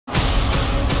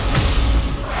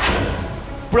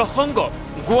প্ৰসংগ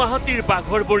গুৱাহাটীৰ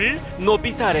বাঘৰবৰীৰ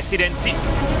নবিচা ৰেচিডেন্সি।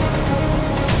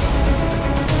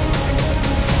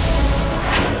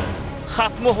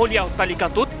 7 মহলীয়া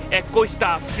অট্টালিকাটোত 21টা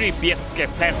 3 BHK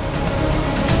ফ্লেট।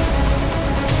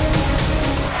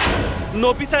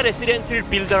 নবিচা ৰেচিডেন্সিৰ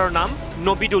বিল্ডাৰৰ নাম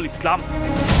নবিদুল ইছলাম।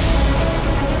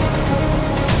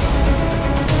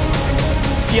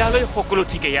 ইয়ালৈ সকলো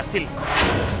ঠিকেই আছিল,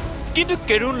 কিন্তু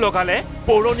কেৰুণ লগালে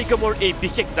পৌৰ নিগমৰ এই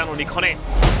বিশেষ জাননীখনে।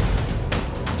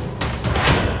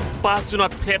 5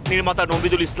 জুনত ফ্লেট নিৰ্মাতা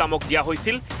নবিদুল ইছলামক দিয়া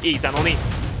হৈছিল এই জাননী।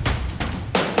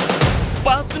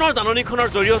 5 জুনৰ জাননীখনৰ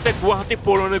জৰিয়তে গুৱাহাটী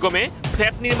পৌৰ নিগমে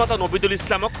ফ্লেট নিৰ্মাতা নবিদুল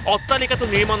ইছলামক অট্টালিকাটো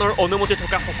নিৰ্মাণৰ অনুমতি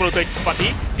থকা সকলো তথ্য পাতি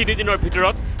 3 দিনৰ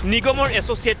ভিতৰত নিগমৰ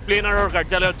এছ'চিয়েট প্লেনাৰৰ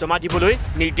কাৰ্যালয়ত জমা দিবলৈ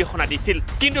নিৰ্দেশনা দিছিল।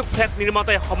 কিন্তু ফ্লেট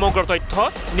নিৰ্মাতাই সমগ্ৰ তথ্য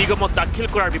নিগমত দাখিল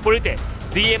কৰাৰ বিপৰীতে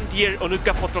GMDৰ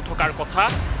অনুজ্ঞাপত্ৰ থকাৰ কথা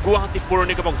গুৱাহাটী পৌৰ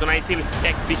নিগমক জনাইছিল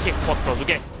এক বিশেষ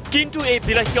পত্ৰযোগে। কিন্তু এই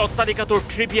বিলাসী অট্টালিকাটোৰ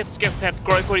 3 BHK ফ্লেট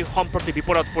ক্ৰয় কৰি সম্প্ৰতি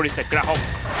বিপদত পৰিছে গ্ৰাহক।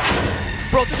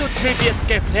 প্ৰতিটো 3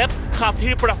 BHK ফ্লেট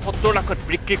 60ৰ পৰা 70 লাখত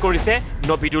বিক্ৰী কৰিছে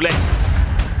নবিদুলে।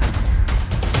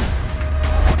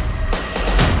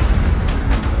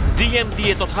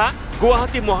 GMDA তথা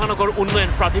গুৱাহাটী মহানগৰ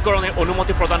উন্নয়ন প্ৰাধিকৰণে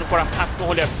অনুমতি প্ৰদান কৰা 7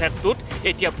 মহলীয়া ফ্লেটটোত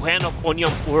এতিয়া ভয়ানক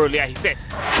অনিয়ম পোহৰলৈ আহিছে।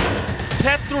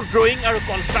 ফ্লেটটোৰ ড্ৰয়িং আৰু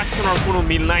কনষ্ট্ৰাকশ্যনৰ কোনো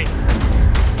মিল নাই।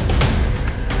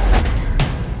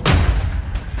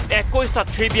 21টা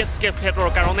 3 BHK ফ্লেটৰ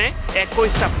কাৰণে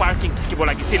 21টা পাৰ্কিং থাকিব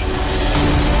লাগিছিল।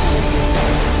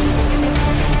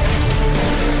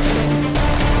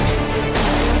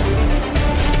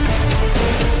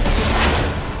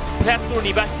 ফ্লেটটোৰ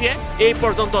নিবাসীয়ে এই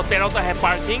পৰ্যন্ত 13টাহে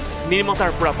পাৰ্কিং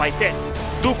নিৰ্মাতাৰ পৰা পাইছে।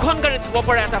 2খন গাড়ী থব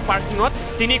পৰা এটা পাৰ্কিঙত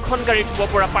 3খন গাড়ী থব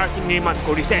পৰা পাৰ্কিং নিৰ্মাণ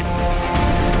কৰিছে।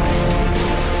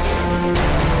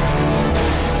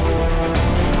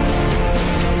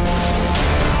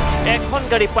 এখন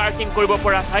গাড়ী পাৰ্কিং কৰিব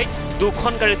পৰা ঠাইত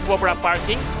 2খন গাড়ী থব পৰা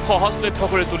পাৰ্কিং সহজলভ্য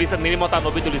কৰি তুলিছে নিৰ্মাতা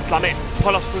নবিদুল ইছলামে।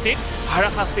 ফলশ্ৰুতিত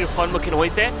হাৰাশাস্তিৰ সন্মুখীন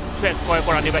হৈছে ফ্লেট ক্ৰয়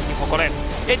কৰা নিবাসীসকলে।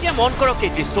 এতিয়া মন কৰক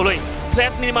এই দৃশ্যলৈ।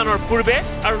 ফ্লেট নিৰ্মাণৰ পূৰ্বে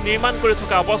আৰু নিৰ্মাণ কৰি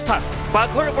থকা অৱস্থাত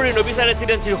বাঘৰবৰী নবিচা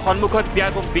ৰেচিডেন্সিৰ সন্মুখত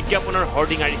ব্যাপক বিজ্ঞাপনৰ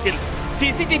হৰ্ডিং আৰিছিল।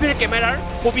 CCTVৰ কেমেৰাৰ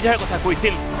সুবিধাৰ কথা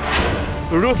কৈছিল।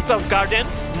 ৰুফটপ গাৰ্ডেন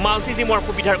মাল্টিজিমৰ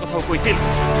সুবিধাৰ কথাও কৈছিল।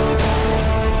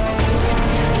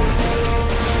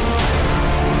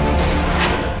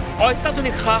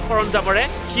 অত্যাধুনিক সা সৰঞ্জামেৰে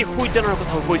শিশু উদ্যানৰ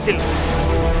কথাও কৈছিল।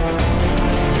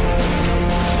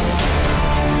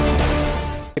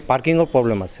 পাৰ্কিঙৰ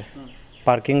প্ৰব্লেম আছে।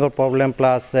 পাৰ্কিঙৰ প্ৰব্লেম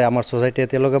প্লাছ আমাৰ ছ'চাইটি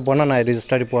এতিয়ালৈকে বনা নাই,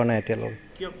 ৰেজিষ্টাৰ্ড পোৱা নাই এতিয়ালৈকে।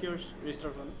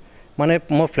 মানে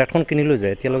মই ফ্লেটখন কিনিলোঁ যে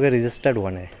এতিয়ালৈকে ৰেজিষ্টাৰ্ড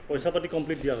হোৱা নাই। পইচা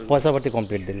পাতি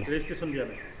কমপ্লিট দিলে। ৰেজিষ্ট্ৰেশ্যন দিয়া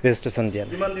নাই। ৰেজিষ্ট্ৰেশ্যন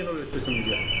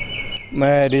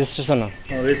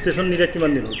নিদিয়া কিমান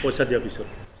দিন হ'ল পইচা দিয়াৰ পিছত?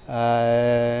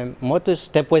 মইতো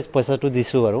ষ্টেপ ৱাইজ পইচাটো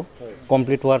দিছোঁ আৰু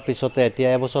কমপ্লিট হোৱাৰ পিছতে এতিয়া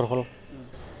এবছৰ হ'ল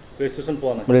ৰেজিষ্ট্ৰেশ্যন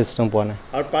পোৱা নাই।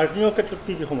 আৰু পাৰ্কিঙৰ ক্ষেত্ৰত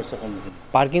কি কি সমস্যাৰ সন্মুখীন?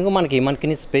 পাৰ্কিঙো মানে কি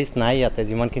ইমানখিনি স্পেচ নাই ইয়াতে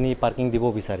যিমানখিনি পাৰ্কিং দিব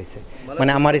বিচাৰিছে।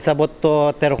 মানে আমাৰ হিচাপততো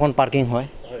 13খন পাৰ্কিং হয়,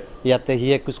 ইয়াতে সি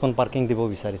 21খন পাৰ্কিং দিব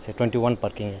বিচাৰিছে, 21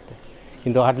 পাৰ্কিং ইয়াতে,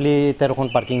 কিন্তু হাৰ্ডলি 13খন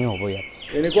পাৰ্কিঙে হ'ব ইয়াত।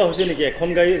 এনেকুৱা হৈছে নেকি এখন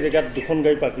গাড়ী জেগাত 2খন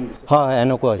গাড়ী পাৰ্কিং দিছে? হয়,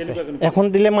 এনেকুৱা হৈছে। এখন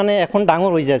দিলে মানে এখন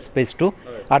ডাঙৰ হৈ যায় স্পেচটো,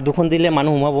 আৰু 2খন দিলে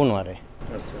মানুহ সোমাব নোৱাৰে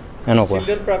এনেকুৱা।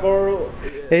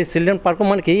 এই চিলড্ৰেন পাৰ্কো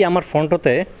মানে কি আমাৰ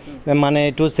ফ্ৰণ্টতে মানে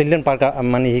এইটো চিলড্ৰেন পাৰ্ক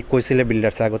মানে সি কৈছিলে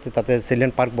বিল্ডাৰ্ছে আগতে তাতে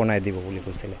চিলড্ৰেন পাৰ্ক বনাই দিব বুলি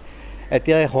কৈছিলে।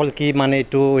 এতিয়া হ'ল কি মানে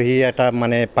এইটো সি এটা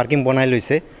মানে পাৰ্কিং বনাই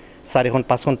লৈছে, 4খন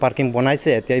 5খন পাৰ্কিং বনাইছে,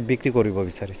 এতিয়া বিক্ৰী কৰিব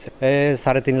বিচাৰিছে।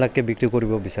 3.5 লাখকৈ বিক্ৰী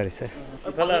কৰিব বিচাৰিছে।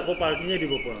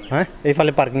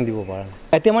 এইফালে পাৰ্কিং দিব পৰা নাই।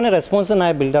 এতিয়া মানে ৰেছপন্সে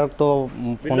নাই বিল্ডাৰকতো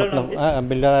ফোনত।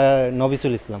 বিল্ডাৰ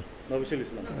নবিদুল ইছলাম।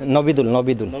 নবিদুল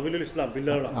ইছলাম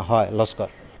হয়, লস্কৰ।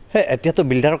 এতিয়াতো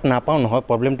বিল্ডাৰক নাপাওঁ নহয়,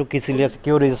 প্ৰব্লেমটো কি চলি আছে,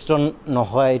 কিয় ৰেজিষ্ট্ৰেশ্যন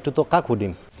নহয় এইটোতো কাক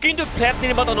সুধিম। কিন্তু ফ্লেট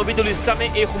নিৰ্মাতা নবিদুল ইছলামে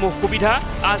এইসমূহ সুবিধা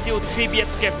আজিও 3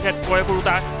 BHK ফ্লেট ক্ৰয়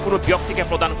কৰোঁতা কোনো ব্যক্তিকে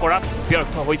প্ৰদান কৰাত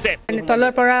ব্যৰ্থ হৈছে।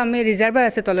 তলৰ পৰা আমি ৰিজাৰ্ভাৰ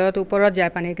আছে তলত, ওপৰত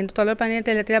যায় পানী, কিন্তু তলৰ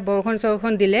পানীতে লেতেৰা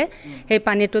বৰষুণ দিলে সেই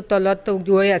পানীটো তলত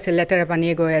গৈ আছে, লেতেৰা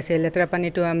পানীয়ে গৈ আছে। লেতেৰা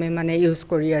পানীটো আমি মানে ইউজ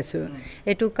কৰি আছোঁ।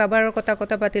 এইটো কাৰোবাৰ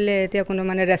কথা পাতিলে এতিয়া কোনো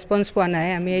মানে ৰেছপন্স পোৱা নাই।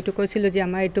 আমি এইটো কৈছিলোঁ যে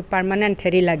আমাৰ এইটো পাৰ্মানেণ্ট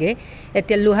হেৰি লাগে।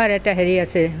 এতিয়া লোহাৰ এটা হেৰি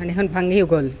আছে, মানে এখন ভাঙিও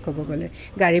গ'ল ক'ব গ'লে,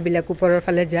 গাড়ীবিলাক ওপৰৰ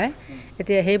ফালে যায়।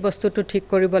 এতিয়া সেই বস্তুটো ঠিক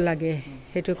কৰিব লাগে,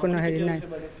 সেইটো কোনো হেৰি নাই।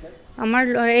 আমাৰ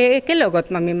একেলগত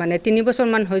আমি মানে 3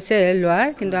 বছৰমান হৈছে লোৱাৰ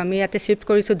কিন্তু আমি ইয়াতে শিফ্ট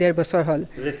কৰিছোঁ 1.5 বছৰ হ'ল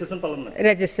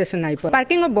ৰেজিষ্ট্ৰেশ্যন নাই পোৱা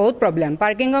পাৰ্কিঙৰ বহুত প্ৰব্লেম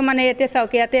পাৰ্কিঙৰ মানে ইয়াতে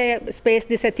চাওক ইয়াতে স্পেচ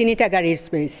দিছে 3টা গাড়ীৰ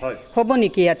স্পেচ হ'ব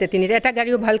নেকি ইয়াতে 3টা এটা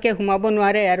গাড়ীও ভালকৈ সোমাব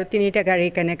নোৱাৰে আৰু 3টা গাড়ী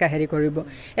কেনেকৈ হেৰি কৰিব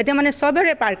এতিয়া মানে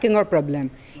চবৰে পাৰ্কিঙৰ প্ৰব্লেম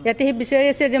ইয়াতে সি বিচাৰি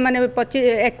আছে যে মানে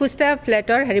 21টা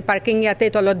ফ্লেটৰ হেৰি পাৰ্কিং ইয়াতে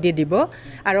তলত দি দিব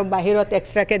আৰু বাহিৰত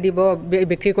এক্সট্ৰাকৈ দিব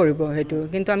বিক্ৰী কৰিব সেইটো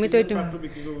কিন্তু আমিতো এইটো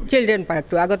চিলড্ৰেন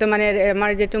পাৰ্কটো আগতে মানে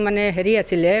আমাৰ যেটো মানে হেৰি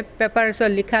আছিলে পেপাৰছত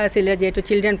লিখা আছিলে যে এইটো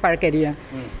চিলড্ৰেন পাৰ্ক এৰিয়া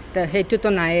তা সেইটোতো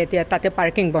নাই এতিয়া তাতে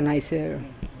পাৰ্কিং বনাইছে আৰু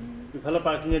ইফালে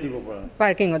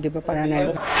পাৰ্কিঙো দিব পৰা নাই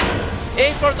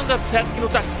এই পৰ্যন্ত ফ্লেট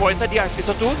কিনোতাক পইচা দিয়াৰ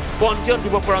পিছতো পঞ্জীয়ন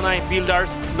দিব পৰা নাই বিল্ডাৰ্ছ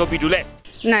নবিদুলে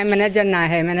নাই মেনেজাৰ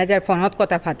নাহে মেনেজাৰ ফোনত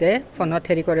কথা পাতে ফোনত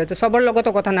হেৰি কৰে তো সবৰ লগতো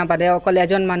কথা নাপাতে অকল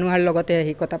এজন মানুহৰ লগতে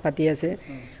সি কথা পাতি আছে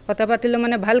কথা পাতিলে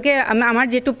মানে ভালকৈ আমাৰ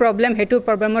যেটো প্ৰব্লেম হেতু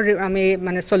প্ৰব্লেমৰ আমি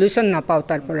মানে সলিউশন নাপাও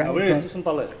তাৰ পৰা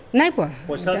নাই পোৱা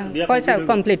পইচা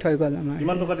কমপ্লিট হৈ গ'ল আমাৰ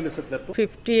কিমান টকা দিলে ফ্লেট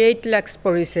 58 লাখ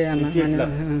পৰিছে আমাৰ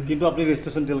কিন্তু আপুনি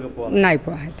ৰেজিষ্ট্ৰেচন দিলকে পোৱা নাই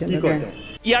পোৱা হেতু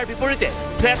ইয়াৰ বিপৰীতে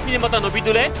ফ্লেট নিৰ্মাতা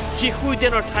নবিদুলে শিশু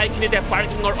উদ্যানৰ ঠাইখিনিতে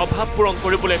পাৰ্কিঙৰ অভাৱ পূৰণ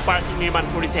কৰিবলৈ পাৰ্কিং নিৰ্মাণ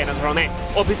কৰিছে এনেধৰণে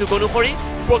অভিযোগ অনুসৰি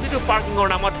প্ৰতিটো পাৰ্কিঙৰ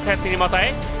নামত ফ্লেট নিৰ্মাতাই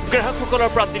গ্ৰাহকসকলৰ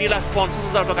পৰা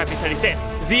 3,50,000 টকা বিচাৰিছে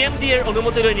জিএমডিৰ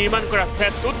অনুমতি লৈ নিৰ্মাণ কৰা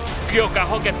ফ্লেটটোত কিয়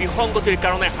গ্ৰাহকে বিসংগতিৰ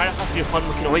কাৰণে হাৰাশাস্তিৰ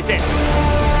সন্মুখীন হৈছে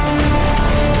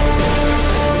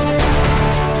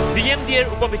জিএমডিৰ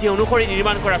উপবিধি অনুসৰি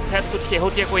নিৰ্মাণ কৰা ফ্লেটটোত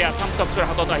শেহতীয়াকৈ আছাম টক্সৰ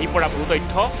হাতত আহি পৰা বহু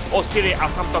তথ্য অস্থিৰে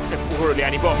আছাম টক্সে পোহৰলৈ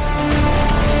আনিব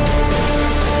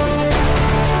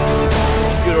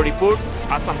ব্যুৰো ৰিপৰ্ট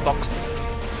আছাম টক্স